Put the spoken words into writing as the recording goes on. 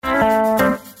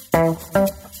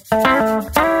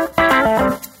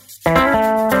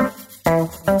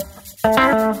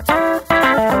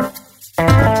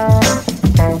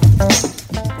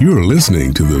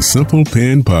Simple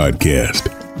Pin Podcast,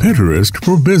 Pinterest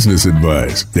for business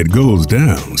advice that goes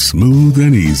down smooth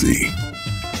and easy.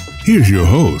 Here's your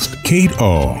host, Kate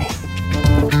Ahl.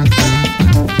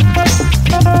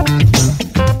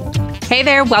 Hey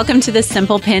there, welcome to the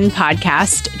Simple Pin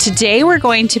Podcast. Today we're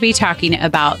going to be talking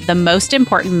about the most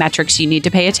important metrics you need to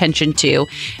pay attention to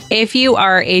if you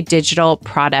are a digital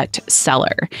product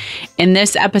seller. In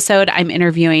this episode, I'm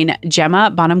interviewing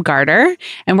Gemma Bonham-Carter,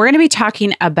 and we're going to be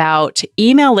talking about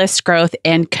email list growth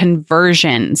and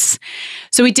conversions.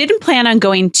 So we didn't plan on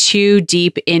going too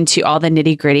deep into all the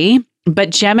nitty-gritty,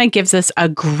 but Gemma gives us a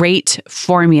great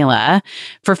formula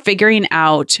for figuring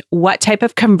out what type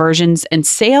of conversions and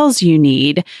sales you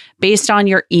need based on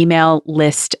your email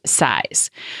list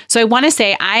size. So I want to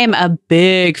say I am a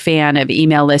big fan of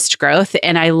email list growth,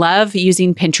 and I love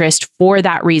using Pinterest for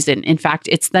that reason. In fact,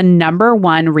 it's the number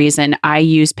one reason I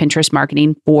use Pinterest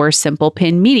marketing for Simple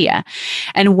Pin Media.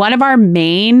 And one of our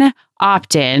main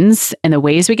opt-ins and the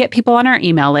ways we get people on our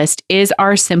email list is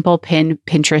our Simple Pin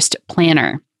Pinterest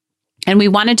Planner. And we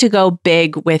wanted to go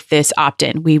big with this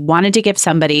opt-in. We wanted to give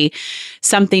somebody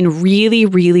something really,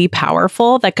 really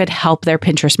powerful that could help their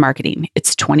Pinterest marketing.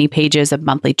 It's 20 pages of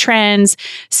monthly trends,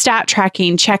 stat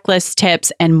tracking, checklist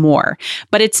tips, and more.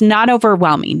 But it's not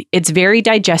overwhelming. It's very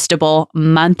digestible,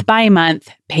 month by month,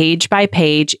 page by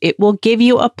page. It will give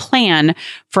you a plan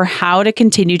for how to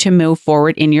continue to move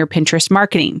forward in your Pinterest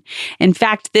marketing. In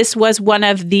fact, this was one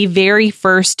of the very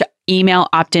first email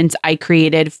opt-ins I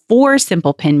created for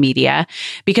Simple Pin Media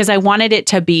because I wanted it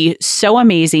to be so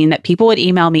amazing that people would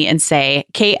email me and say,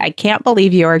 Kate, I can't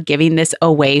believe you are giving this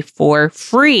away for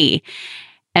free.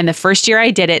 And the first year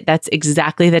I did it, that's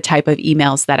exactly the type of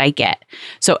emails that I get.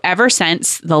 So ever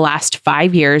since the last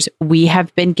 5 years, we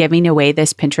have been giving away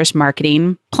this Pinterest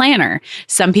marketing planner.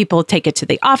 Some people take it to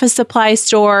the office supply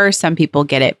store. Some people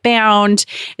get it bound.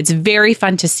 It's very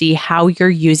fun to see how you're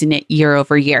using it year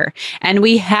over year. And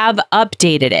we have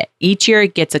updated it. Each year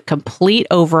it gets a complete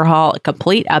overhaul, a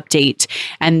complete update.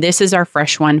 And this is our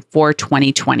fresh one for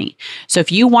 2020. So if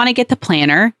you want to get the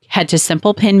planner, head to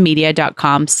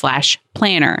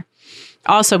simplepinmedia.com/planner.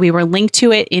 Also, we were linked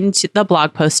to it into the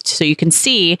blog post so you can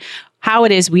see how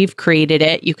it is we've created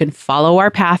it. You can follow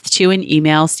our path to an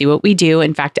email, see what we do.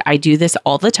 In fact, I do this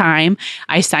all the time.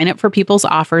 I sign up for people's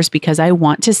offers because I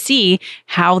want to see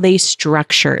how they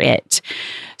structure it.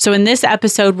 So in this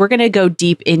episode, we're going to go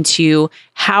deep into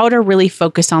how to really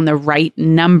focus on the right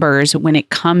numbers when it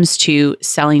comes to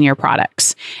selling your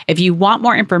products. If you want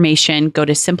more information, go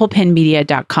to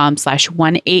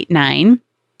simplepinmedia.com/189.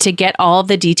 to get all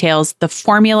the details, the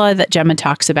formula that Gemma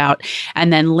talks about,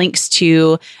 and then links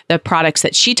to the products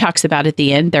that she talks about at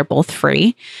the end. They're both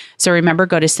free. So remember,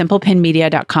 go to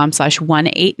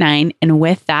simplepinmedia.com/189. And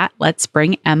with that, let's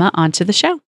bring Emma onto the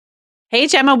show. Hey,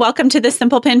 Gemma, welcome to the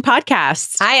Simple Pin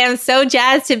Podcast. I am so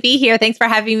jazzed to be here. Thanks for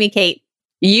having me, Kate.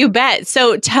 You bet.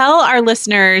 So tell our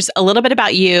listeners a little bit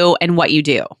about you and what you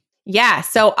do. Yeah.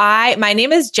 So my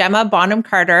name is Gemma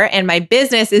Bonham-Carter and my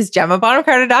business is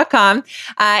GemmaBonhamCarter.com.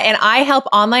 And I help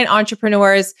online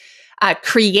entrepreneurs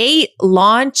create,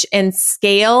 launch, and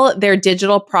scale their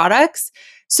digital products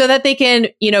so that they can,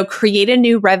 create a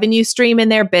new revenue stream in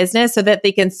their business so that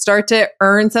they can start to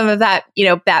earn some of that,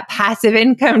 that passive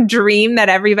income dream that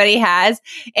everybody has.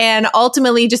 And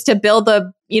ultimately just to build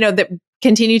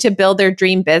continue to build their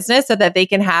dream business so that they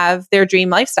can have their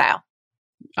dream lifestyle.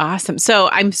 Awesome. So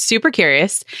I'm super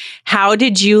curious. How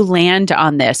did you land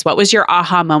on this? What was your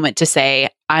aha moment to say,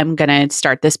 I'm going to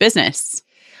start this business?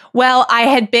 Well, I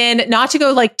had been, not to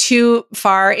go too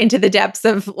far into the depths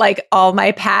of all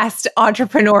my past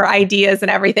entrepreneur ideas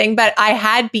and everything, but I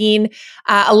had been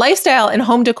a lifestyle and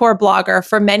home decor blogger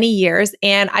for many years.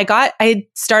 And I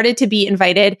started to be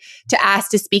invited to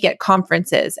ask to speak at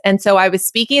conferences. And so I was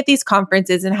speaking at these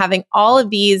conferences and having all of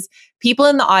these people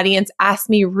in the audience ask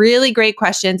me really great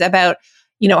questions about,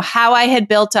 how I had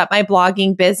built up my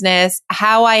blogging business,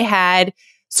 how I had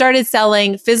started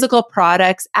selling physical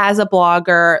products as a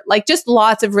blogger, just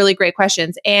lots of really great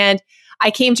questions. And I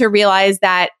came to realize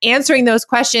that answering those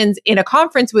questions in a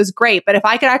conference was great, but if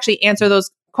I could actually answer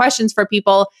those questions for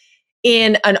people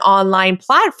in an online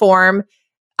platform,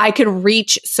 I could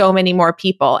reach so many more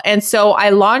people. And so I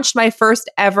launched my first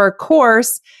ever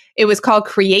course. It was called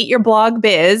Create Your Blog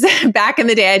Biz. Back in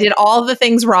the day, I did all the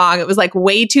things wrong. It was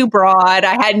way too broad.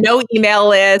 I had no email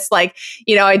list. I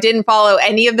didn't follow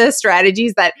any of the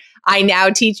strategies that I now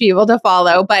teach people to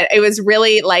follow, but it was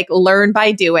really learn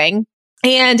by doing.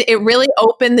 And it really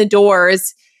opened the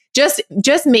doors. Just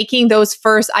making those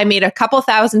first, I made a couple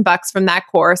 $1,000 from that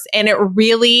course, and it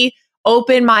really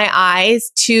opened my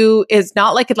eyes to, is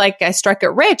not like I struck it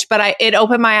rich, but it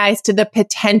opened my eyes to the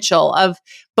potential of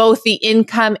both the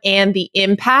income and the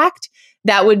impact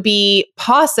that would be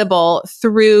possible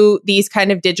through these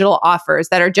kind of digital offers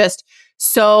that are just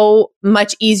so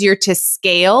much easier to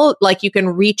scale. Like you can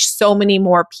reach so many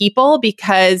more people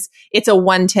because it's a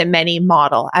one-to-many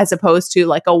model as opposed to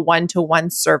like a one-to-one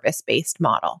service-based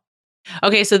model.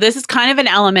 Okay, so this is kind of an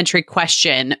elementary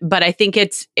question, but I think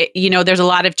there's a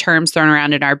lot of terms thrown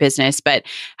around in our business, but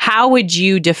how would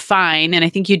you define, and I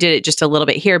think you did it just a little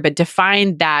bit here, but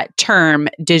define that term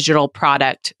digital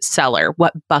product seller?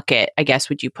 What bucket, I guess,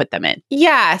 would you put them in?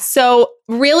 Yeah, so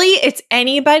really it's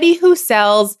anybody who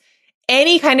sells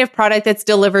any kind of product that's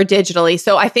delivered digitally.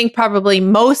 So I think probably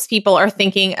most people are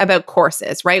thinking about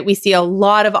courses, right? We see a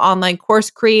lot of online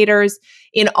course creators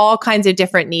in all kinds of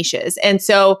different niches. And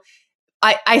so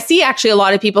I see actually a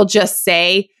lot of people just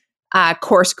say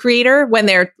course creator when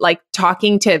they're like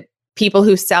talking to people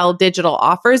who sell digital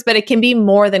offers, but it can be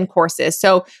more than courses.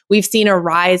 So we've seen a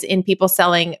rise in people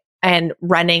selling and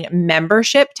running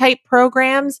membership type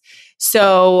programs.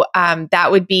 So that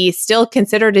would be still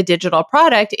considered a digital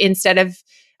product instead of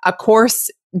a course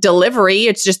delivery.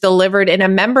 It's just delivered in a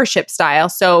membership style.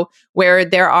 So where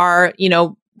there are,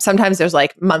 sometimes there's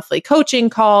like monthly coaching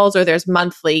calls or there's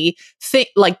monthly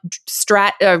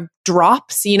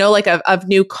drops, of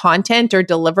new content or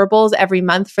deliverables every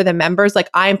month for the members. Like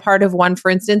I'm part of one,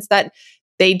 for instance, that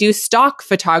they do stock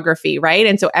photography, right?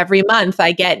 And so every month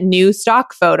I get new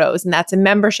stock photos and that's a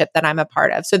membership that I'm a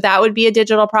part of. So that would be a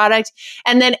digital product.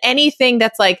 And then anything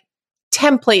that's like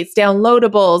templates,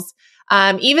 downloadables,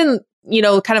 even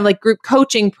kind of like group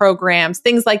coaching programs,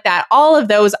 things like that. All of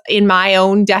those in my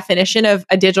own definition of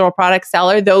a digital product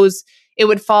seller, it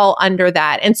would fall under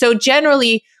that. And so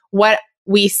generally what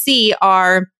we see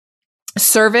are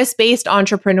service-based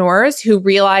entrepreneurs who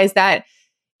realize that,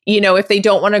 if they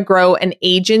don't want to grow an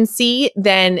agency,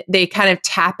 then they kind of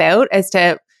tap out as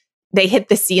to they hit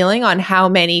the ceiling on how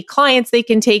many clients they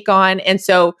can take on. And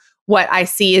so what I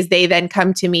see is they then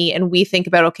come to me and we think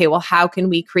about, okay, well, how can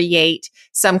we create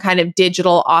some kind of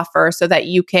digital offer so that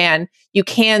you can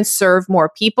serve more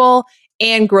people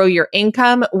and grow your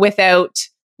income without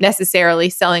necessarily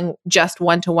selling just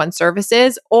one-to-one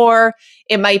services? Or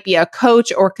it might be a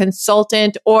coach or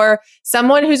consultant or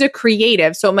someone who's a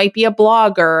creative. So it might be a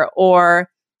blogger or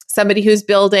somebody who's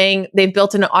they've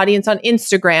built an audience on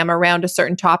Instagram around a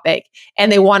certain topic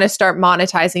and they want to start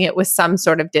monetizing it with some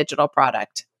sort of digital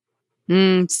product.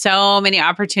 So many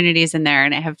opportunities in there.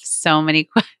 And I have so many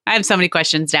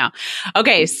questions now.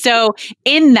 Okay. So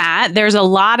in that, there's a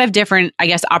lot of different, I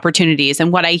guess, opportunities.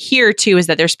 And what I hear too is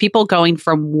that there's people going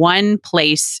from one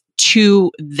place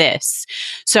to this.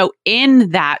 So in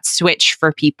that switch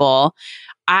for people,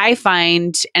 I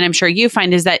find, and I'm sure you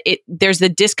find, is that there's the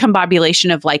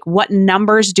discombobulation of like, what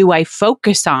numbers do I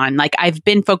focus on? Like I've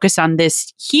been focused on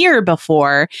this here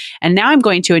before, and now I'm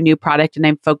going to a new product and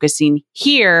I'm focusing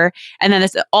here. And then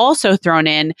it's also thrown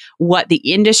in what the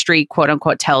industry, quote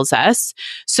unquote, tells us.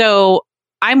 So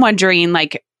I'm wondering,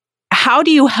 like, how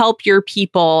do you help your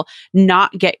people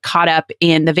not get caught up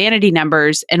in the vanity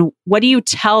numbers? And what do you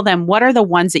tell them? What are the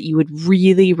ones that you would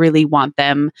really, really want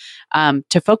them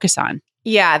to focus on?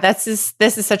 Yeah, this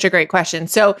is such a great question.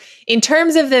 So in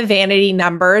terms of the vanity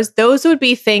numbers, those would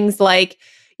be things like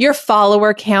your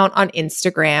follower count on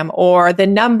Instagram or the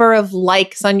number of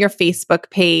likes on your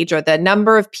Facebook page or the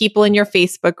number of people in your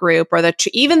Facebook group or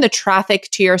even the traffic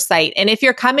to your site. And if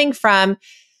you're coming from,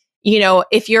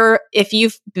 if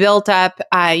you've built up,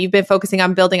 you've been focusing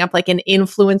on building up like an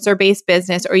influencer-based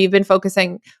business, or you've been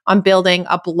focusing on building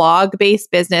a blog-based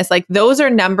business, like those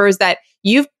are numbers that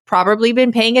you've probably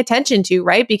been paying attention to,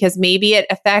 right? Because maybe it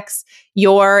affects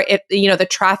the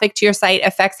traffic to your site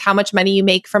affects how much money you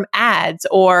make from ads,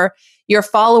 or your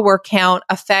follower count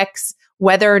affects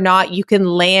whether or not you can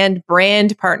land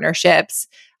brand partnerships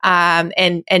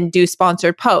and do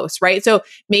sponsored posts, right? So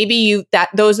maybe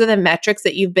those are the metrics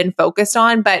that you've been focused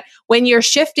on. But when you're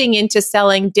shifting into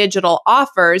selling digital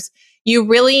offers, you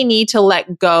really need to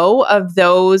let go of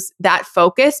that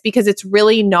focus, because it's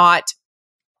really not,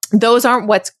 those aren't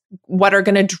what are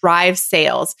going to drive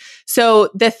sales. So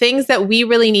the things that we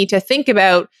really need to think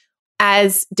about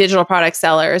as digital product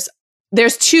sellers,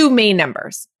 there's two main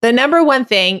numbers. The number one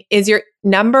thing is your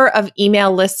number of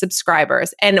email list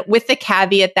subscribers. And with the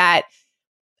caveat that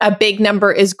a big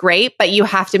number is great, but you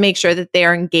have to make sure that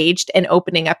they're engaged and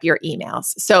opening up your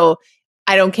emails. So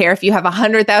I don't care if you have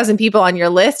 100,000 people on your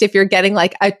list, if you're getting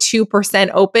like a 2%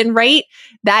 open rate,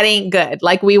 that ain't good.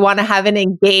 Like we want to have an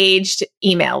engaged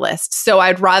email list. So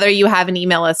I'd rather you have an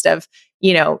email list of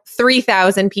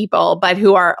 3,000 people, but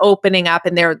who are opening up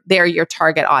and they're your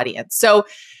target audience. So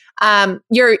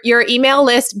your email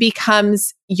list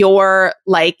becomes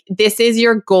this is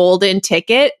your golden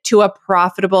ticket to a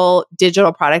profitable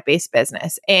digital product-based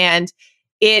business. And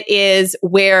it is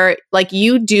where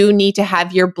you do need to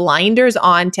have your blinders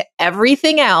on to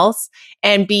everything else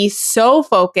and be so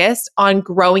focused on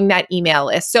growing that email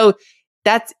list. So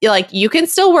that's you can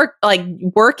still work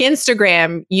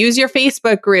Instagram, use your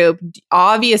Facebook group,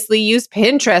 obviously use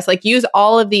Pinterest, use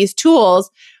all of these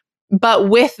tools, but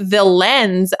with the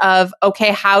lens of,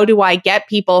 okay, how do I get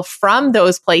people from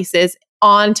those places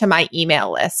onto my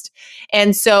email list?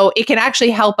 And so it can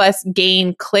actually help us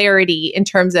gain clarity in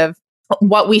terms of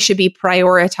what we should be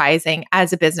prioritizing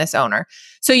as a business owner.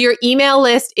 So your email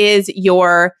list is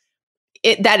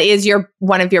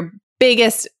one of your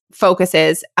biggest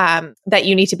focuses that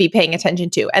you need to be paying attention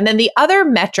to. And then the other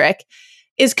metric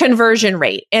is conversion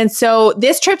rate. And so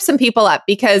this trips some people up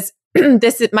because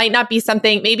it might not be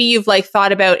something, maybe you've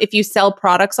thought about, if you sell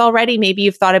products already, maybe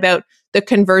you've thought about the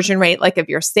conversion rate of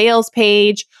your sales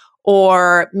page,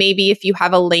 or maybe if you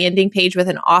have a landing page with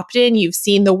an opt-in, you've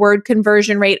seen the word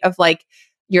conversion rate of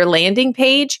your landing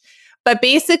page. But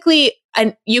basically,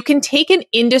 you can take an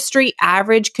industry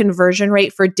average conversion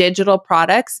rate for digital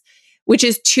products, which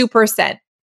is 2%,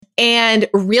 and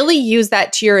really use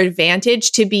that to your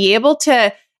advantage to be able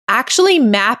to actually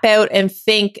map out and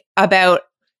think about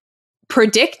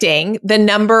predicting the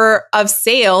number of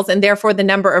sales and therefore the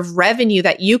number of revenue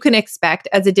that you can expect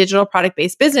as a digital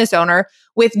product-based business owner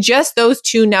with just those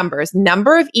two numbers,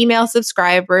 number of email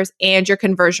subscribers and your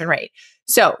conversion rate.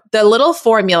 So the little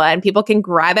formula, and people can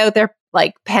grab out their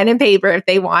pen and paper if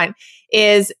they want,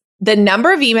 is the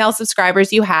number of email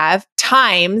subscribers you have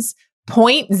times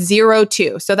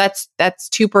 0.02. So that's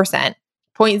 2%,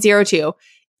 0.02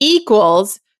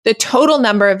 equals the total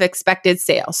number of expected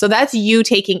sales. So that's you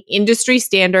taking industry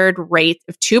standard rate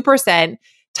of 2%,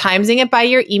 timesing it by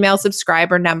your email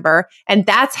subscriber number. And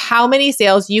that's how many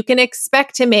sales you can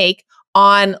expect to make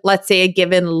on, let's say, a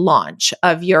given launch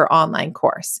of your online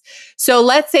course. So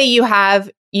let's say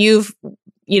you've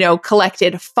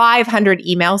collected 500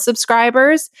 email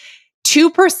subscribers.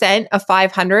 2% of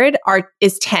 500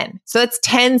 is 10. So that's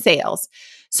 10 sales.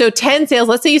 So 10 sales,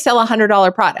 let's say you sell a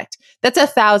 $100 product. That's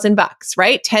 $1,000,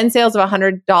 right? 10 sales of a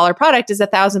 $100 product is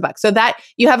 $1,000. So that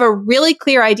you have a really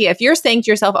clear idea. If you're saying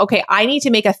to yourself, okay, I need to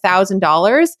make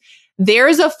 $1,000,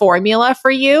 there's a formula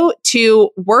for you to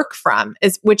work from,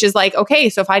 which is okay,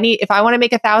 so if I want to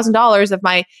make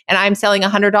 $1,000 and I'm selling a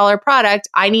 $100 product,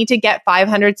 I need to get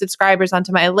 500 subscribers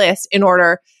onto my list in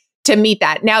order to meet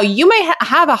that. Now, you may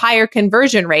have a higher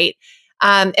conversion rate,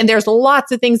 and there's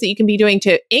lots of things that you can be doing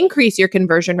to increase your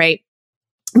conversion rate,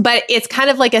 but it's kind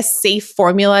of a safe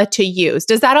formula to use.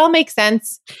 Does that all make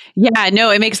sense? Yeah, no,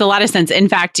 it makes a lot of sense. In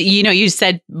fact, you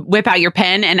said whip out your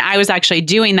pen, and I was actually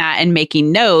doing that and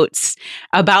making notes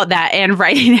about that and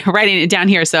writing it down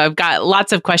here. So I've got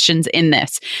lots of questions in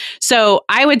this. So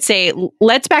I would say,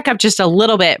 let's back up just a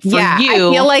little bit for you. I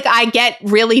feel like I get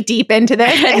really deep into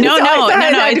this. No. I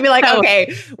have to be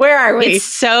okay, where are we? It's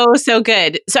so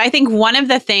good. So I think one of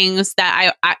the things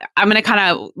that I'm going to kind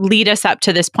of lead us up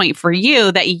to this point for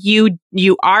you, that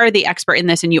you are the expert in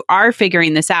this and you are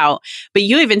figuring this out. But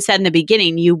you even said in the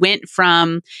beginning, you went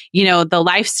from, the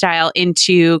lifestyle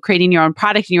into creating your own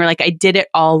product, and you were like, I did it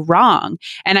all wrong.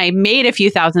 And I made a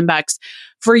few $1,000s.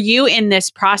 For you in this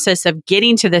process of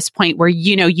getting to this point where,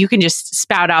 you can just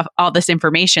spout off all this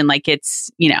information like it's,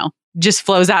 just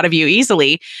flows out of you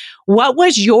easily. What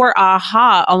was your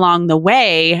aha along the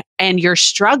way and your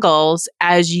struggles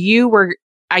as you were,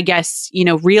 I guess,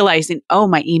 realizing, oh,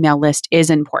 my email list is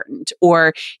important,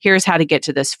 or here's how to get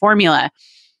to this formula?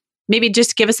 Maybe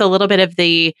just give us a little bit of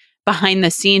the behind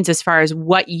the scenes as far as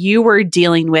what you were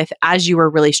dealing with as you were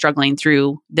really struggling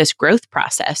through this growth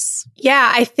process.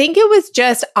 Yeah, I think it was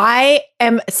just, I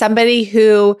am somebody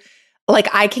who,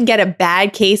 I can get a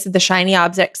bad case of the shiny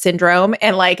object syndrome.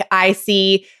 And I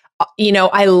see,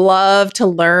 I love to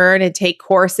learn and take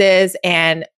courses,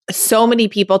 and so many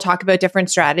people talk about different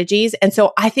strategies. And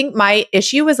so I think my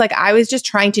issue was I was just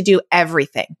trying to do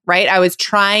everything, right? I was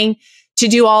trying to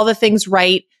do all the things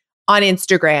right on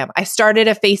Instagram. I started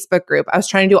a Facebook group. I was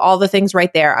trying to do all the things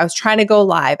right there. I was trying to go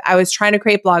live. I was trying to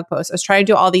create blog posts. I was trying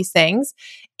to do all these things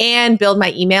and build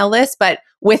my email list, but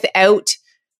without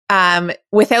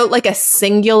a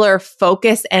singular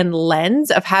focus and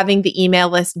lens of having the email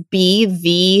list be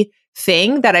the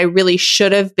thing that I really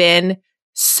should have been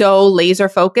so laser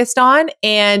focused on.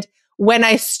 And when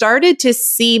I started to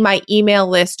see my email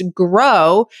list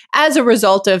grow as a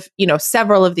result of,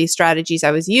 several of these strategies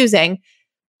I was using,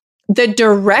 the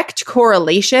direct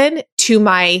correlation to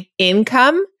my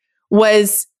income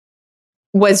was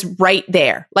right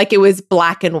there. Like it was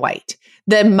black and white.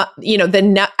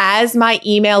 As my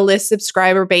email list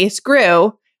subscriber base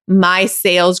grew, my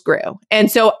sales grew.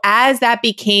 And so as that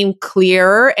became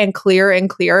clearer and clearer and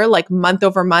clearer, like month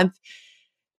over month,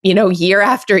 year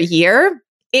after year,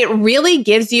 it really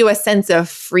gives you a sense of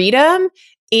freedom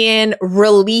in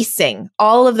releasing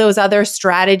all of those other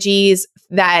strategies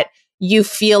that you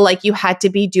feel like you had to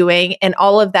be doing and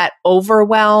all of that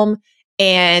overwhelm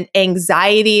and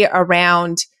anxiety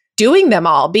around doing them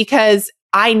all. Because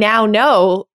I now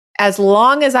know as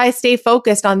long as I stay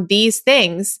focused on these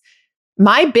things,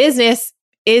 my business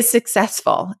is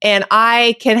successful and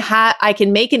I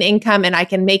can make an income and I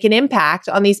can make an impact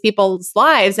on these people's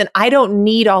lives. And I don't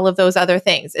need all of those other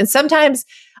things. And sometimes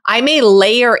I may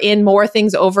layer in more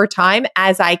things over time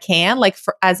as I can. Like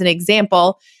as an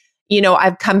example,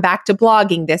 I've come back to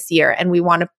blogging this year and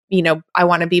I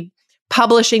want to be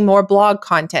publishing more blog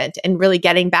content and really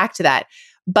getting back to that.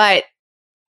 But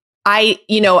I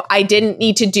didn't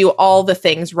need to do all the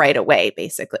things right away,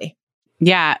 basically.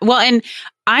 Yeah. Well, and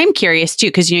I'm curious too,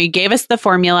 because you gave us the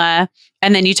formula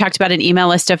and then you talked about an email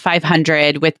list of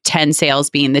 500 with 10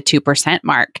 sales being the 2%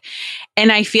 mark.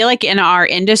 And I feel like in our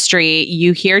industry,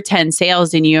 you hear 10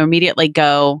 sales and you immediately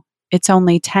go, it's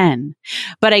only 10.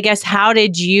 But I guess how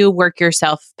did you work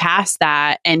yourself past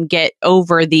that and get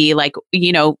over the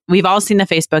we've all seen the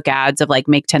Facebook ads of like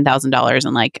make $10,000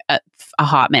 in like a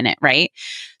hot minute, right?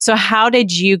 So how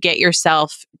did you get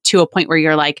yourself to a point where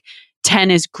you're like,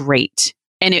 10 is great.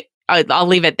 And I'll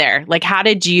leave it there. Like, how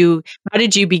did you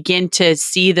begin to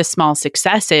see the small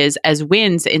successes as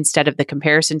wins instead of the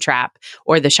comparison trap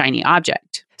or the shiny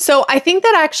object? So I think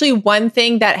that actually one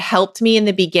thing that helped me in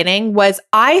the beginning was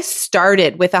I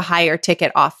started with a higher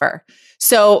ticket offer.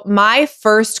 So my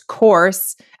first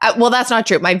course, well, that's not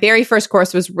true. My very first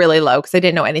course was really low because I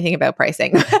didn't know anything about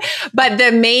pricing. But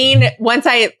once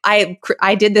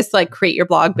I did this like Create Your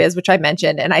Blog Biz, which I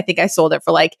mentioned, and I think I sold it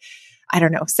for like, I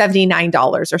don't know,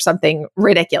 $79 or something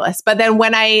ridiculous. But then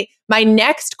my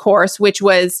next course, which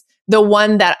was the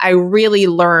one that I really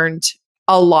learned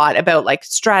a lot about like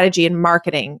strategy and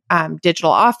marketing,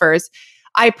 digital offers,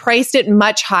 I priced it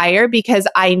much higher because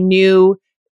I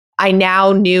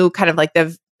now knew kind of like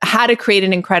how to create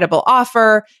an incredible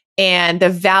offer and the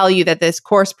value that this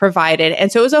course provided.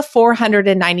 And so it was a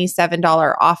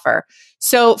 $497 offer.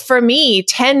 So for me,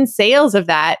 10 sales of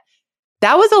that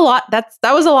was a lot. That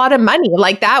was a lot of money.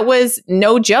 Like that was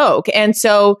no joke. And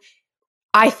so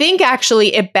I think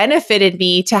actually it benefited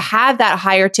me to have that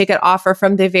higher ticket offer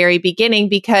from the very beginning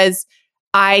because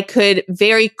I could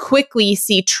very quickly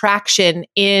see traction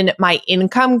in my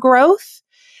income growth.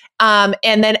 And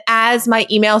then as my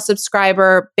email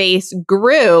subscriber base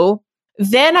grew,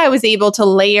 then I was able to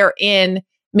layer in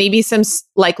maybe some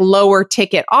like lower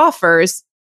ticket offers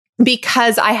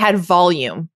because I had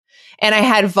volume. And I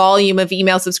had volume of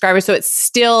email subscribers. So it's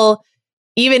still,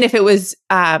 even if it was,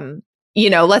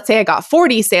 let's say I got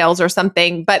 40 sales or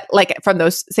something, but like from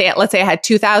those, let's say I had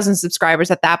 2,000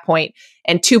 subscribers at that point,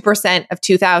 and 2% of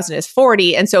 2,000 is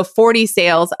 40. And so 40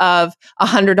 sales of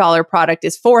 $100 product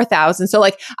is 4,000. So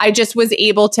like I just was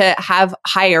able to have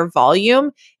higher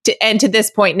volume. And to this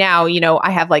point now,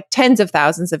 I have like tens of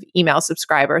thousands of email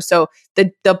subscribers. So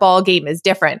the ball game is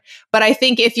different. But I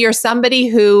think if you're somebody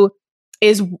who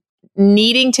is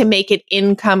needing to make an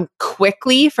income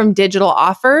quickly from digital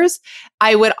offers,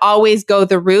 I would always go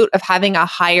the route of having a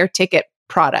higher ticket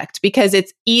product because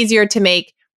it's easier to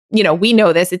make, we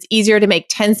know this, it's easier to make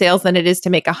 10 sales than it is to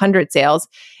make 100 sales.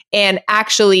 And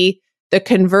actually the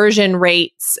conversion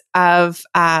rates of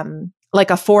like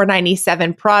a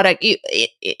 $497 product,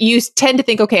 you tend to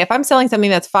think, okay, if I'm selling something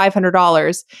that's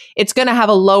 $500, it's going to have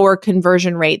a lower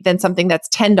conversion rate than something that's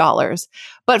 $10.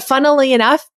 But funnily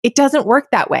enough, it doesn't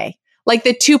work that way. Like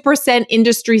the 2%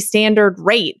 industry standard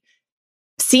rate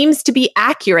seems to be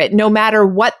accurate no matter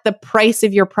what the price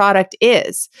of your product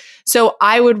is. So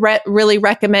I would really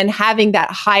recommend having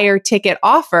that higher ticket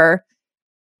offer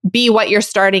be what you're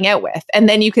starting out with. And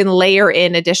then you can layer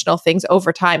in additional things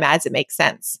over time as it makes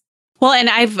sense. Well, and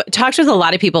I've talked with a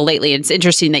lot of people lately. It's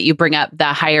interesting that you bring up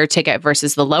the higher ticket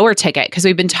versus the lower ticket, because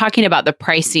we've been talking about the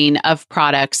pricing of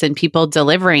products and people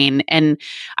delivering. And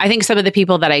I think some of the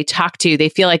people that I talk to, they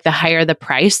feel like the higher the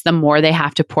price, the more they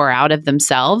have to pour out of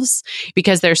themselves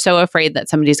because they're so afraid that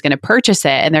somebody's going to purchase it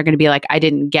and they're going to be like, I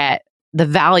didn't get the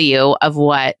value of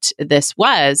what this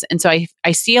was. And so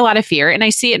I see a lot of fear, and I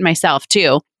see it in myself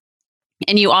too.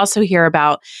 And you also hear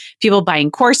about people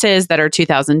buying courses that are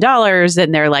 $2,000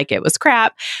 and they're like, it was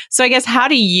crap. So I guess, how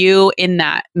do you, in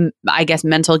that, I guess,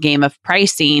 mental game of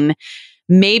pricing,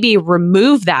 maybe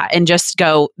remove that and just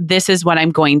go, this is what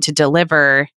I'm going to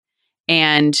deliver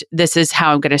and this is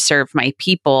how I'm going to serve my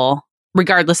people,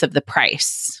 regardless of the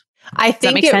price? I think Does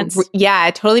that make sense? Yeah,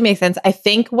 it totally makes sense. I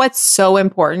think what's so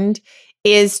important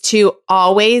is to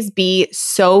always be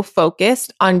so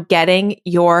focused on getting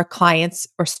your clients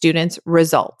or students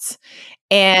results.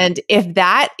 And if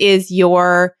that is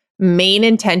your main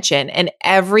intention and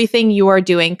everything you are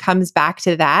doing comes back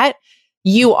to that,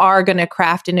 you are going to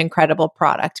craft an incredible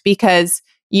product, because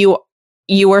you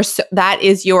want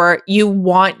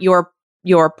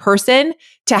your person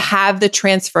to have the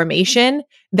transformation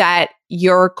that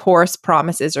your course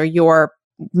promises, or your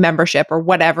membership, or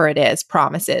whatever it is,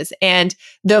 promises. And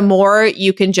the more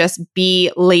you can just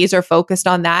be laser focused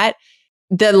on that,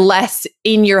 the less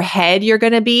in your head you're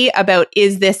going to be about,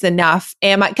 is this enough?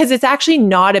 Because it's actually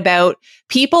not about,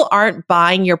 people aren't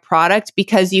buying your product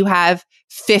because you have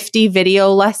 50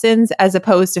 video lessons as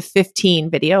opposed to 15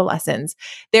 video lessons.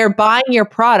 They're buying your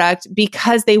product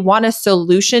because they want a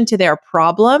solution to their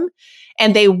problem,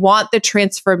 and they want the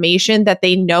transformation that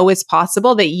they know is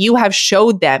possible, that you have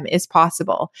showed them is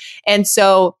possible. And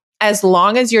so as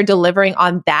long as you're delivering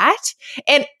on that,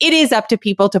 and it is up to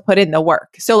people to put in the work.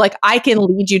 So like, I can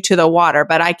lead you to the water,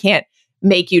 but I can't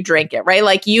make you drink it, right?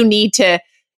 Like you need to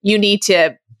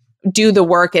do the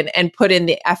work and put in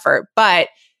the effort. But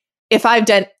if I've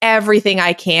done everything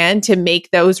I can to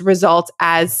make those results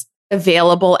as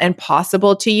available and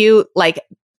possible to you,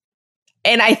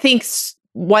 and I think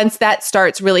once that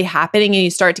starts really happening and you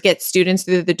start to get students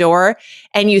through the door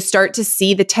and you start to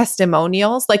see the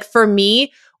testimonials, like for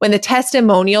me, when the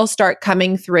testimonials start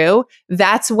coming through,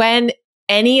 that's when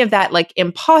any of that like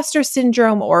imposter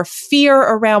syndrome or fear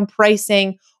around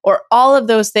pricing or all of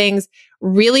those things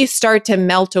really start to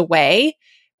melt away,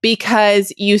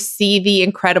 because you see the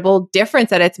incredible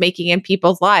difference that it's making in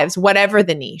people's lives, whatever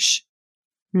the niche.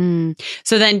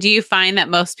 So then, do you find that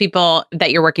most people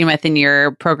that you're working with in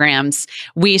your programs,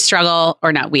 we struggle,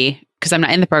 or not we, because I'm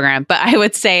not in the program, but I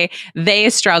would say they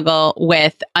struggle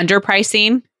with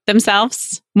underpricing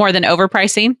themselves more than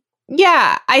overpricing?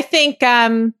 Yeah, I think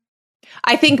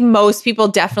most people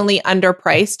definitely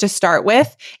underprice to start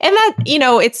with. And that,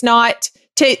 it's not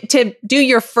to do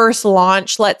your first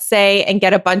launch, let's say, and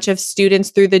get a bunch of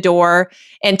students through the door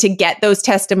and to get those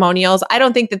testimonials. I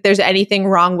don't think that there's anything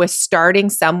wrong with starting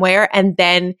somewhere and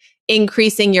then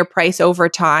increasing your price over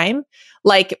time.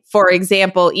 Like, for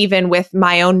example, even with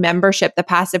my own membership, The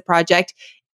Passive Project,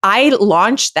 I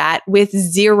launched that with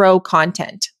zero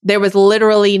content. There was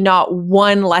literally not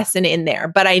one lesson in there,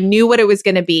 but I knew what it was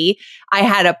going to be. I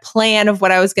had a plan of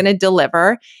what I was going to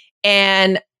deliver,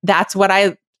 and that's what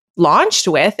I launched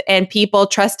with. And people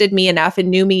trusted me enough and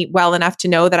knew me well enough to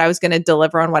know that I was going to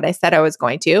deliver on what I said I was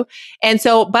going to. And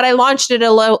so, but I launched it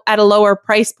at a lower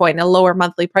price point, a lower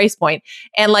monthly price point.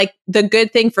 And like the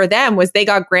good thing for them was they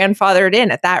got grandfathered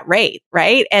in at that rate,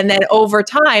 right? And then over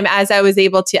time, as I was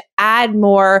able to add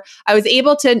more, I was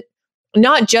able to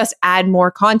not just add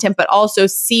more content, but also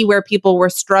see where people were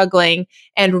struggling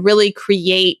and really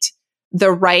create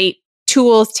the right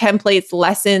tools, templates,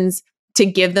 lessons to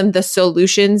give them the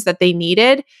solutions that they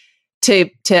needed to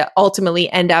ultimately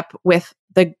end up with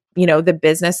the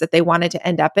business that they wanted to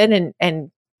end up in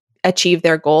and achieve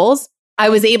their goals. I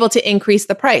was able to increase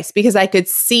the price because I could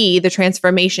see the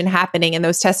transformation happening and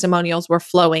those testimonials were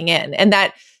flowing in. And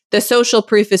that the social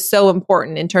proof is so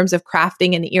important in terms of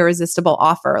crafting an irresistible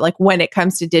offer, like when it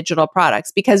comes to digital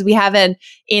products, because we have an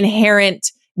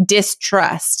inherent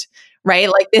distrust, right?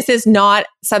 Like this is not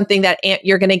something that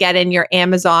you're going to get in your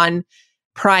Amazon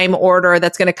Prime order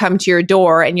that's going to come to your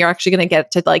door and you're actually going to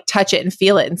get to like touch it and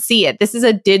feel it and see it. This is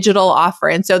a digital offer.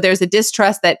 And so there's a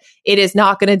distrust that it is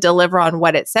not going to deliver on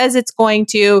what it says it's going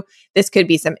to. This could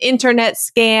be some internet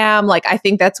scam. Like, I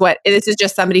think this is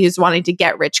just somebody who's wanting to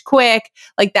get rich quick.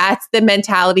 Like that's the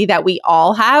mentality that we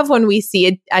all have when we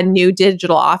see a new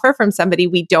digital offer from somebody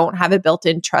we don't have a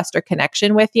built-in trust or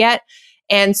connection with yet.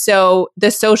 And so the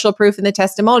social proof and the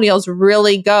testimonials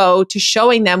really go to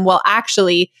showing them, well,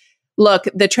 actually, look,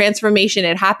 the transformation,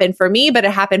 it happened for me, but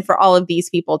it happened for all of these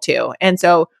people too. And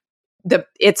so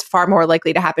it's far more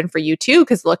likely to happen for you too,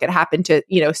 because look, it happened to,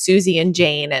 Susie and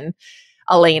Jane and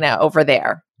Elena over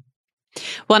there.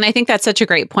 Well, and I think that's such a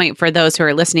great point for those who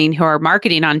are listening who are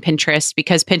marketing on Pinterest,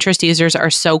 because Pinterest users are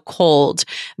so cold.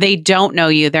 They don't know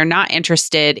you. They're not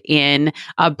interested in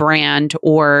a brand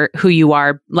or who you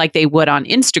are like they would on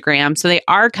Instagram. So they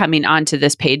are coming onto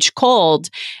this page cold.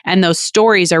 And those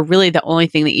stories are really the only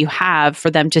thing that you have for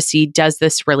them to see, does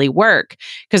this really work?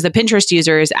 Because the Pinterest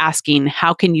user is asking,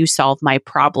 how can you solve my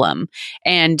problem?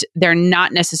 And they're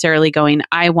not necessarily going,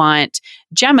 I want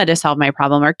Gemma to solve my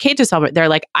problem or Kate to solve it. They're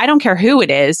like, I don't care who it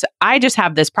is. I just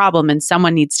have this problem and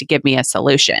someone needs to give me a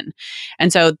solution.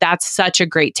 And so that's such a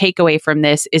great takeaway from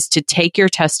this, is to take your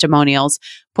testimonials,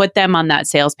 put them on that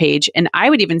sales page. And I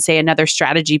would even say another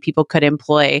strategy people could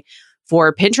employ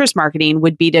for Pinterest marketing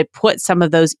would be to put some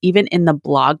of those even in the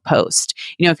blog post.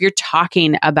 You know, if you're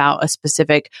talking about a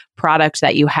specific product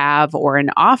that you have or an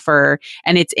offer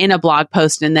and it's in a blog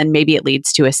post and then maybe it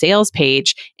leads to a sales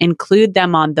page, include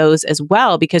them on those as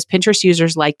well, because Pinterest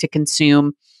users like to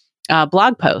consume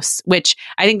blog posts, which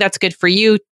I think that's good for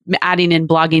you, adding in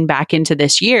blogging back into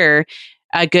this year.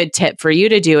 A good tip for you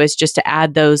to do is just to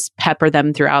add those, pepper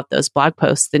them throughout those blog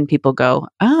posts. Then people go,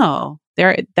 oh,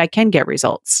 that can get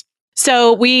results.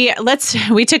 So we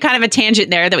took kind of a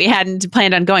tangent there that we hadn't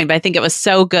planned on going, but I think it was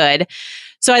so good.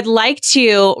 So I'd like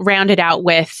to round it out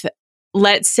with,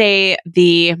 let's say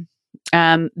the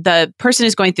person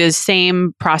is going through the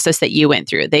same process that you went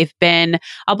through. They've been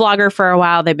a blogger for a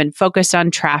while. They've been focused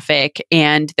on traffic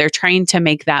and they're trying to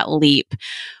make that leap.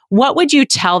 What would you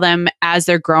tell them as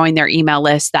they're growing their email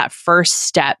list, that first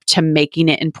step to making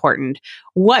it important?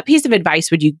 What piece of advice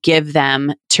would you give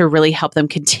them to really help them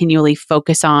continually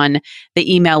focus on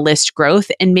the email list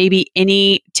growth, and maybe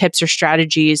any tips or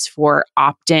strategies for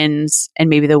opt-ins and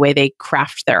maybe the way they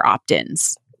craft their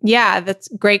opt-ins? Yeah, that's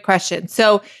a great question.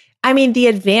 So, I mean, the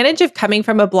advantage of coming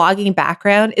from a blogging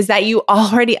background is that you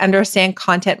already understand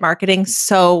content marketing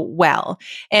so well.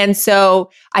 And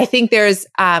so I think there's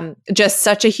just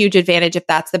such a huge advantage if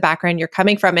that's the background you're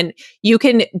coming from. And you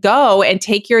can go and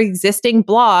take your existing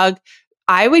blog.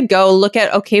 I would go look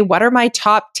at, okay, what are my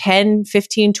top 10,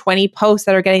 15, 20 posts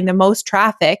that are getting the most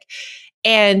traffic?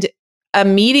 And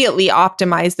immediately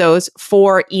optimize those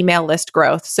for email list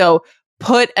growth. So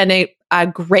put a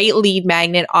great lead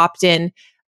magnet opt-in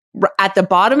at the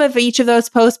bottom of each of those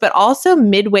posts, but also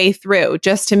midway through,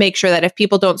 just to make sure that if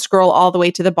people don't scroll all the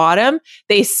way to the bottom,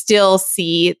 they still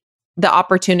see the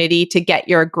opportunity to get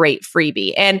your great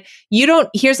freebie. And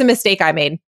here's a mistake I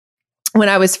made when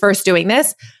I was first doing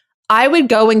this. I would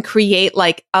go and create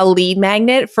like a lead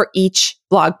magnet for each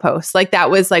blog post, like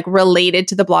that was like related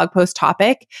to the blog post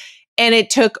topic. And it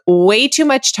took way too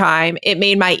much time. It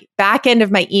made my back end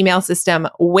of my email system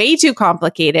way too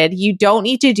complicated. You don't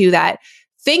need to do that.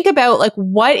 Think about like,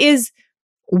 what is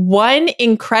one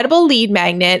incredible lead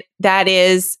magnet that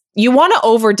is, you want to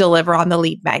over deliver on the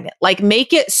lead magnet, like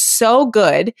make it so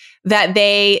good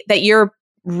that your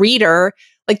reader,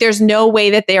 like there's no way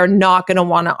that they are not going to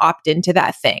want to opt into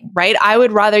that thing, right? I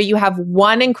would rather you have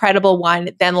one incredible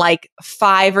one than like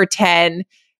 5 or 10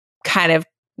 kind of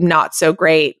not so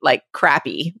great, like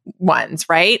crappy ones,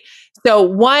 right? So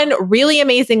one really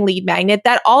amazing lead magnet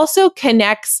that also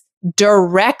connects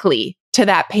directly to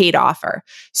that paid offer.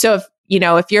 So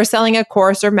if you're selling a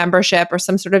course or membership or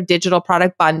some sort of digital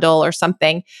product bundle or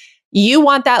something, you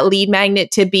want that lead magnet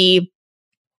to be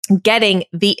getting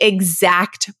the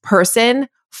exact person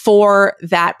for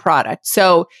that product.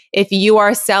 So if you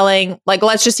are selling, like,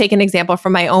 let's just take an example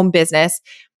from my own business.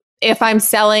 If I'm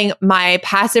selling my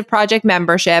passive project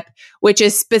membership, which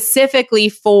is specifically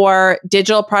for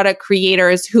digital product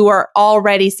creators who are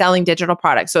already selling digital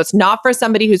products. So it's not for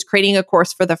somebody who's creating a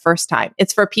course for the first time.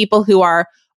 It's for people who are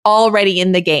already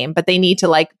in the game, but they need to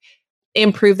like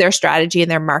improve their strategy and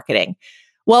their marketing.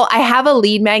 Well, I have a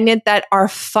lead magnet that are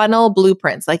funnel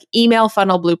blueprints, like email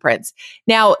funnel blueprints.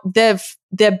 Now,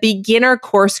 the beginner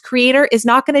course creator is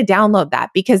not going to download that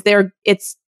because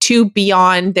it's too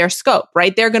beyond their scope,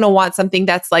 right? They're going to want something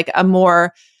that's like a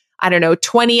more,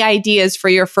 20 ideas for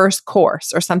your first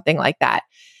course or something like that.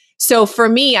 So for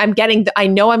me, I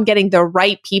know I'm getting the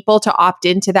right people to opt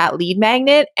into that lead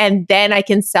magnet, and then I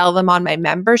can sell them on my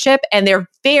membership, and they're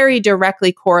very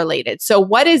directly correlated. So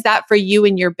what is that for you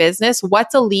in your business?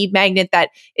 What's a lead magnet that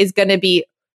is going to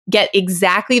get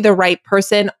exactly the right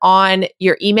person on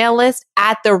your email list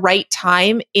at the right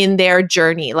time in their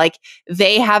journey? Like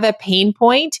they have a pain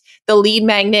point. The lead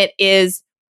magnet is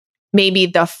maybe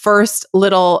the first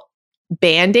little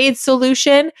Band-Aid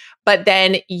solution, but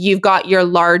then you've got your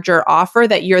larger offer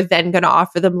that you're then going to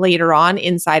offer them later on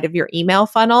inside of your email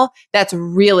funnel. That's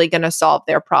really going to solve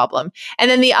their problem. And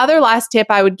then the other last tip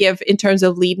I would give in terms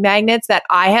of lead magnets that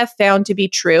I have found to be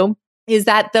true is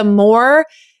that the more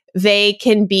They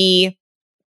can be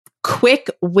quick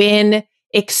win,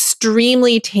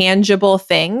 extremely tangible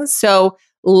things. So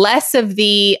less of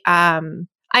the,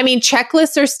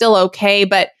 checklists are still okay,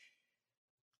 but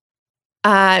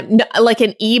like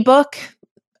an ebook,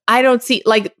 I don't see,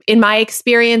 like in my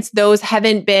experience, those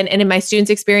haven't been, and in my students'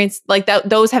 experience, like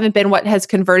those haven't been what has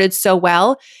converted so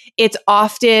well. It's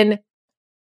often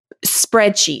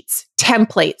spreadsheets,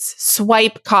 templates,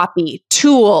 swipe copy,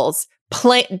 tools,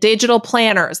 digital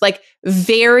planners, like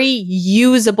very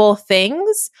usable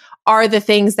things are the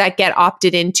things that get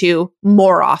opted into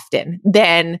more often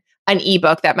than an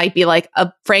ebook that might be like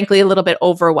frankly a little bit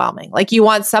overwhelming. Like you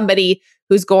want somebody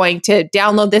who's going to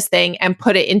download this thing and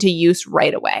put it into use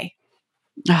right away.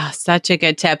 Oh, such a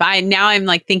good tip. I'm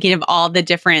like thinking of all the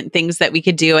different things that we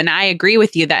could do. And I agree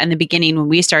with you that in the beginning, when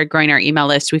we started growing our email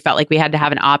list, we felt like we had to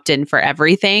have an opt-in for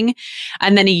everything.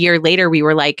 And then a year later, we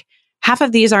were like, half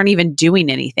of these aren't even doing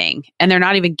anything and they're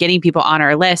not even getting people on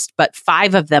our list, but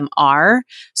 5 of them are.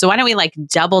 So why don't we like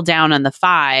double down on the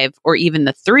 5 or even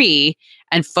the 3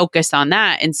 and focus on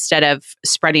that instead of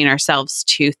spreading ourselves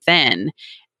too thin?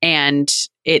 And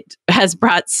it has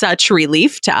brought such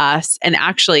relief to us and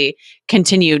actually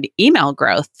continued email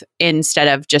growth instead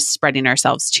of just spreading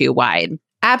ourselves too wide.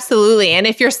 Absolutely. And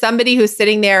if you're somebody who's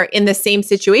sitting there in the same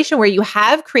situation where you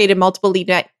have created multiple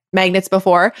lead magnets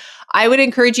before, I would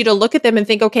encourage you to look at them and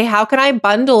think, okay, how can I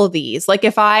bundle these? Like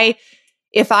if I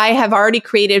have already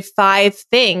created 5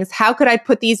 things, how could I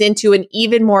put these into an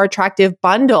even more attractive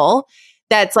bundle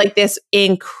that's like this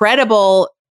incredible,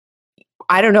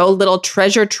 I don't know, little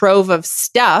treasure trove of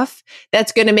stuff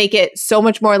that's going to make it so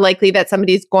much more likely that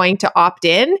somebody's going to opt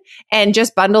in, and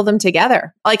just bundle them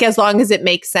together, like as long as it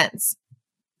makes sense.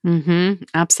 Mm-hmm.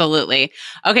 Absolutely.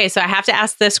 Okay. So I have to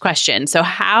ask this question. So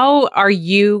how are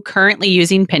you currently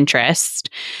using Pinterest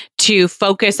to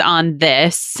focus on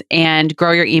this and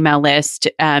grow your email list,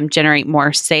 generate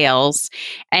more sales?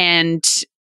 And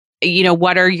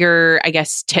what are your, I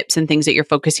guess, tips and things that you're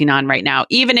focusing on right now,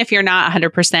 even if you're not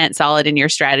 100% solid in your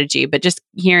strategy, but just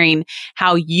hearing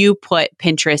how you put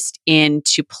Pinterest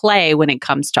into play when it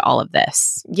comes to all of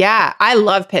this? Yeah, I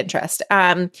love Pinterest.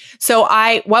 So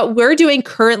what we're doing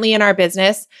currently in our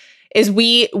business is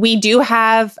we do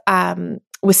have,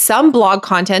 with some blog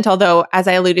content, although as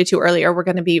I alluded to earlier, we're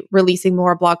going to be releasing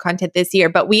more blog content this year,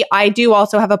 but I do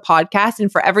also have a podcast,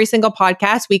 and for every single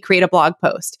podcast, we create a blog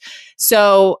post.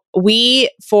 So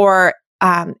for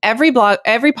every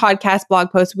podcast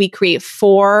blog post, we create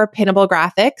 4 pinnable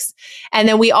graphics. And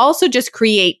then we also just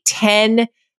create 10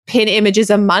 pin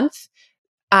images a month,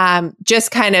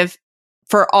 just kind of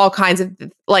for all kinds of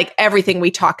like everything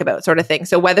we talk about sort of thing.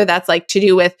 So whether that's like to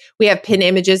do with, we have pin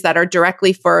images that are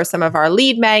directly for some of our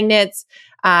lead magnets.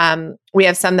 We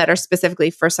have some that are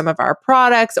specifically for some of our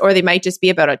products, or they might just be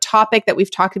about a topic that we've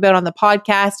talked about on the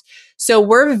podcast. So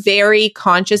we're very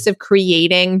conscious of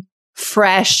creating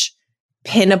fresh,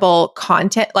 pinnable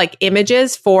content, like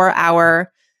images for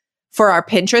our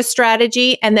Pinterest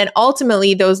strategy. And then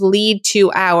ultimately those lead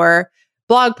to our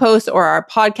blog posts or our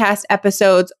podcast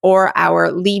episodes or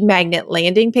our lead magnet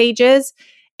landing pages.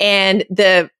 And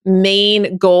the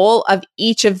main goal of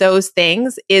each of those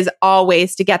things is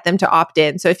always to get them to opt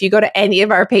in. So if you go to any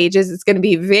of our pages, it's going to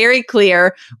be very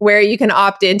clear where you can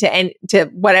opt in to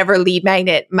whatever lead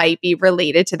magnet might be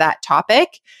related to that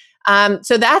topic.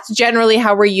 So that's generally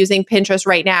how we're using Pinterest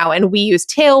right now. And we use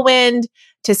Tailwind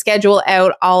to schedule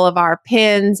out all of our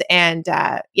pins. And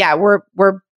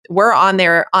we're on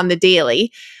there on the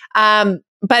daily.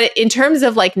 But in terms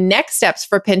of like next steps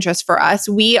for Pinterest for us,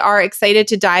 we are excited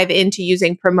to dive into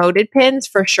using promoted pins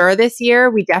for sure this year.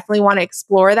 We definitely want to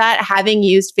explore that, having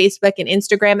used Facebook and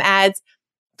Instagram ads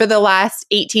for the last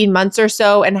 18 months or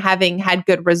so and having had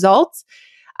good results.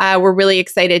 We're really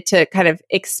excited to kind of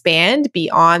expand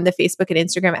beyond the Facebook and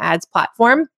Instagram ads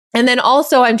platform. And then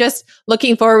also, I'm just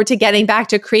looking forward to getting back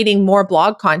to creating more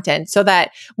blog content, so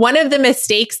that one of the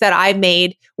mistakes that I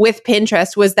made with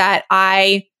Pinterest was that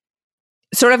I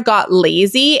sort of got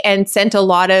lazy and sent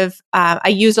I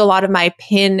used a lot of my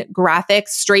pin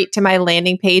graphics straight to my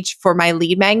landing page for my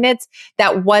lead magnets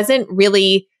that wasn't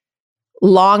really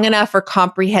long enough or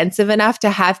comprehensive enough to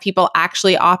have people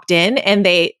actually opt in, and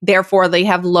therefore they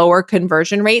have lower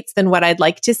conversion rates than what I'd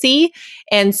like to see.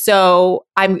 And so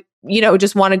I'm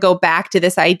just want to go back to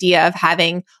this idea of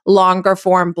having longer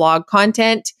form blog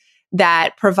content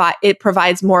that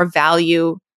provides more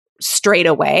value straight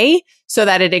away, so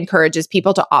that it encourages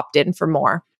people to opt in for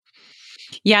more.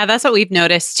 Yeah, that's what we've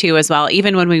noticed too as well.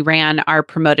 Even when we ran our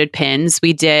promoted pins,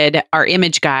 we did our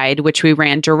image guide, which we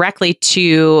ran directly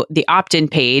to the opt-in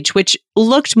page, which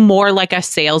looked more like a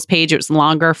sales page. It was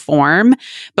longer form.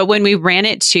 But when we ran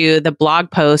it to the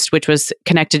blog post, which was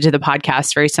connected to the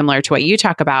podcast, very similar to what you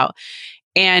talk about,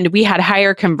 and we had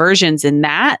higher conversions in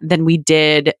that than we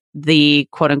did the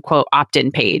quote unquote opt-in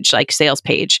page, like sales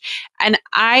page. And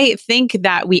I think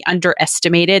that we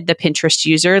underestimated the Pinterest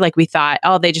user. Like we thought,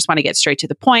 oh, they just want to get straight to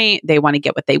the point. They want to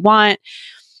get what they want.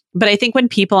 But I think when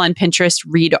people on Pinterest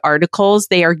read articles,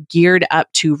 they are geared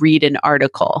up to read an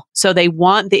article. So they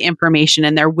want the information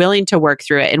and they're willing to work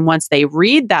through it. And once they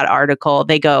read that article,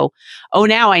 they go, oh,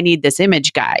 now I need this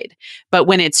image guide. But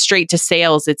when it's straight to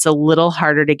sales, it's a little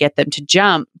harder to get them to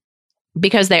jump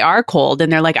because they are cold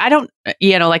and they're like, I don't,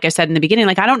 like I said in the beginning,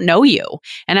 like, I don't know you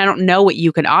and I don't know what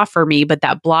you can offer me. But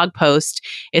that blog post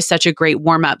is such a great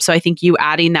warm up. So I think you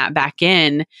adding that back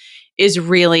in is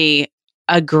really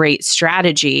a great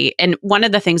strategy. And one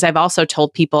of the things I've also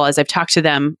told people as I've talked to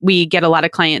them, we get a lot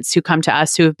of clients who come to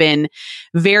us who have been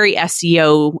very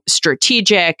SEO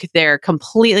strategic. They're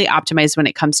completely optimized when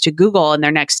it comes to Google and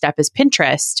their next step is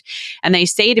Pinterest. And they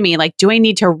say to me, like, do I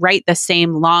need to write the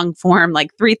same long form,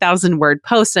 like 3,000 word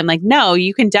posts? I'm like, no,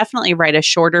 you can definitely write a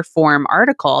shorter form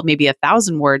article, maybe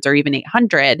 1,000 words or even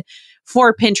 800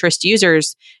 for Pinterest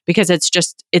users because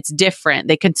it's different.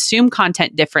 They consume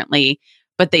content differently,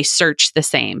 but they search the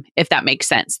same, if that makes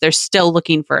sense. They're still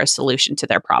looking for a solution to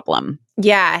their problem.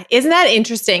 Yeah. Isn't that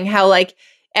interesting how like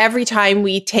every time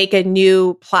we take a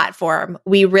new platform,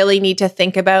 we really need to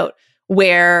think about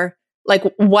where, like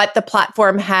what the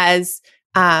platform has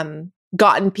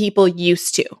gotten people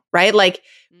used to, right? Like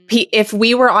if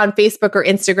we were on Facebook or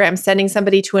Instagram sending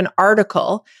somebody to an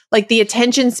article, like the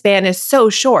attention span is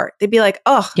so short. They'd be like,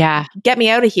 oh, yeah, get me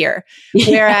out of here.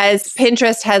 Whereas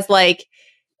Pinterest has like,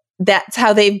 that's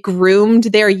how they've groomed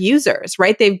their users,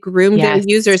 right? They've groomed their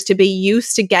users to be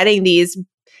used to getting these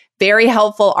very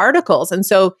helpful articles. And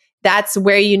so that's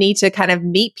where you need to kind of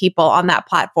meet people on that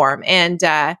platform. And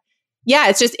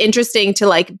it's just interesting to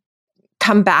like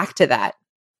come back to that.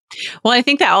 Well, I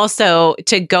think that also,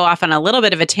 to go off on a little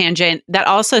bit of a tangent, that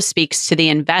also speaks to the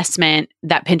investment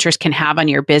that Pinterest can have on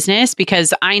your business.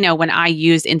 Because I know when I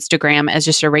use Instagram as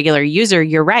just a regular user,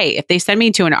 you're right. If they send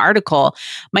me to an article,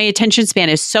 my attention span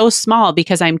is so small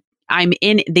because I'm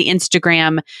in the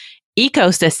Instagram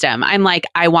ecosystem. I'm like,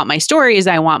 I want my stories,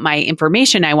 I want my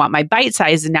information, I want my bite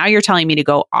size. And now you're telling me to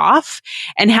go off.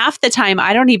 And half the time,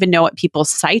 I don't even know what people's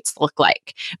sites look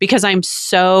like because I'm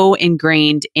so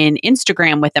ingrained in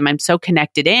Instagram with them. I'm so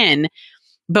connected in.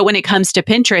 But when it comes to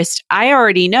Pinterest, I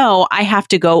already know I have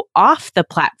to go off the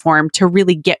platform to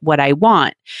really get what I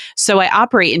want. So I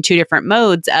operate in two different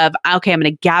modes of, okay, I'm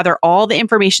going to gather all the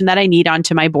information that I need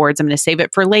onto my boards. I'm going to save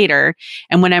it for later.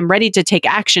 And when I'm ready to take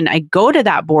action, I go to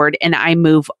that board and I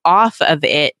move off of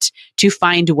it to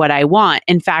find what I want.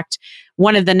 In fact,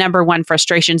 one of the number one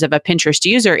frustrations of a Pinterest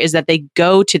user is that they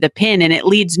go to the pin and it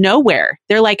leads nowhere.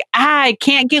 They're like, I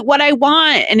can't get what I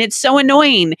want. And it's so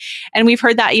annoying. And we've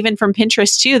heard that even from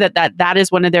Pinterest too, that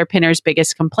is one of their pinners'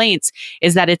 biggest complaints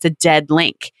is that it's a dead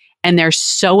link. And they're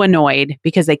so annoyed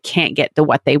because they can't get to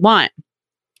what they want.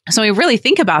 So we really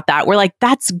think about that. We're like,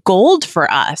 that's gold for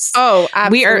us. Oh,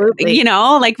 absolutely. We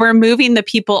are, like we're moving the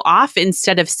people off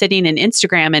instead of sitting in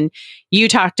Instagram. And you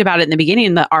talked about it in the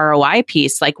beginning, the ROI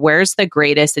piece, like where's the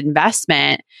greatest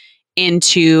investment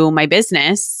into my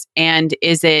business? And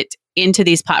is it into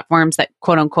these platforms that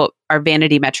quote unquote are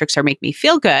vanity metrics or make me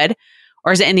feel good?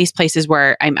 Or is it in these places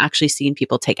where I'm actually seeing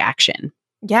people take action?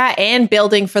 Yeah. And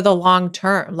building for the long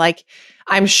term. Like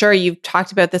I'm sure you've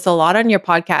talked about this a lot on your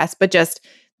podcast, but just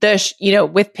with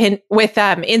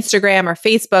Instagram or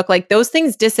Facebook, like those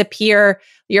things disappear,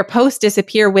 your posts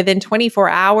disappear within 24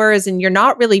 hours and you're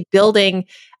not really building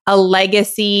a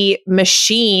legacy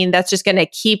machine that's just going to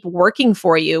keep working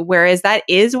for you. Whereas that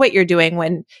is what you're doing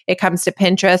when it comes to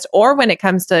Pinterest or when it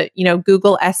comes to,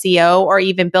 Google SEO or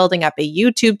even building up a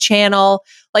YouTube channel.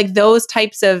 Like those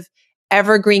types of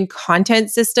evergreen content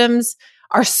systems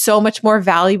are so much more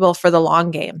valuable for the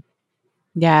long game.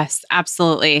 Yes,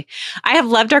 absolutely. I have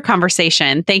loved our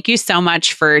conversation. Thank you so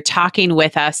much for talking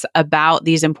with us about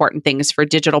these important things for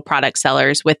digital product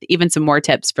sellers, with even some more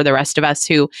tips for the rest of us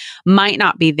who might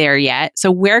not be there yet.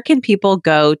 So where can people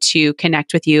go to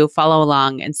connect with you, follow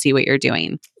along, and see what you're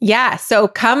doing? Yeah. So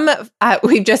come,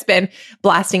 we've just been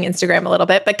blasting Instagram a little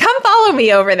bit, but come follow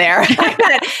me over there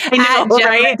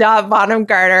at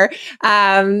Jenna.Bonham-Carter.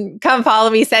 Come follow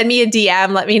me, send me a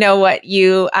DM. Let me know what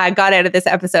you got out of this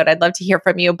episode. I'd love to hear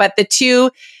from you. But the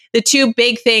two the two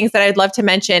big things that I'd love to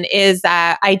mention is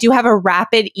that I do have a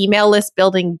rapid email list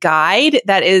building guide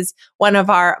that is one of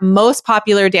our most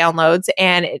popular downloads.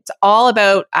 And it's all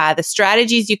about the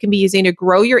strategies you can be using to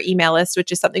grow your email list,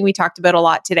 which is something we talked about a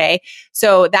lot today.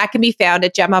 So that can be found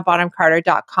at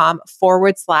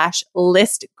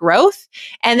GemmaBonhamCarter.com/list growth.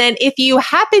 And then if you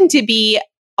happen to be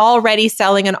already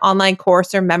selling an online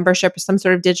course or membership or some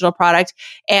sort of digital product,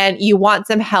 and you want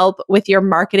some help with your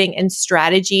marketing and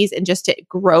strategies and just to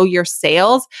grow your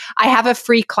sales, I have a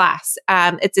free class.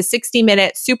 It's a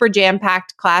 60-minute super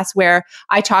jam-packed class where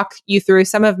I talk you through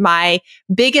some of my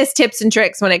biggest tips and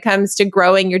tricks when it comes to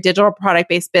growing your digital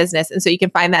product-based business. And so you can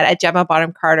find that at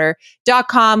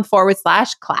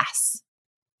GemmaBonhamCarter.com/class.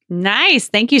 Nice.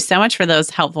 Thank you so much for those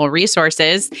helpful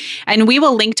resources. And we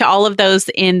will link to all of those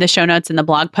in the show notes in the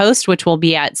blog post, which will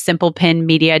be at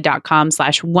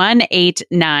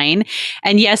simplepinmedia.com/189.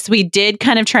 And yes, we did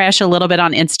kind of trash a little bit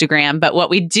on Instagram, but what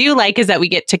we do like is that we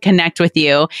get to connect with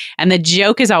you. And the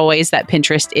joke is always that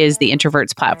Pinterest is the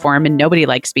introverts platform and nobody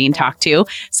likes being talked to.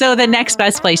 So the next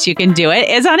best place you can do it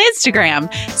is on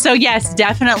Instagram. So yes,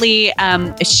 definitely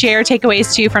share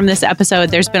takeaways too from this episode.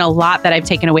 There's been a lot that I've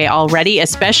taken away already,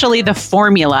 especially the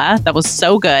formula that was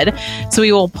so good. So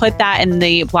we will put that in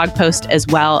the blog post as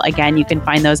well. Again, you can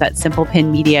find those at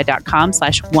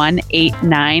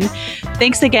simplepinmedia.com/189.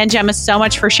 Thanks again, Gemma, so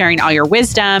much for sharing all your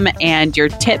wisdom and your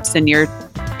tips and your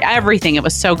everything. It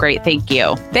was so great. Thank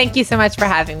you. Thank you so much for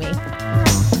having me.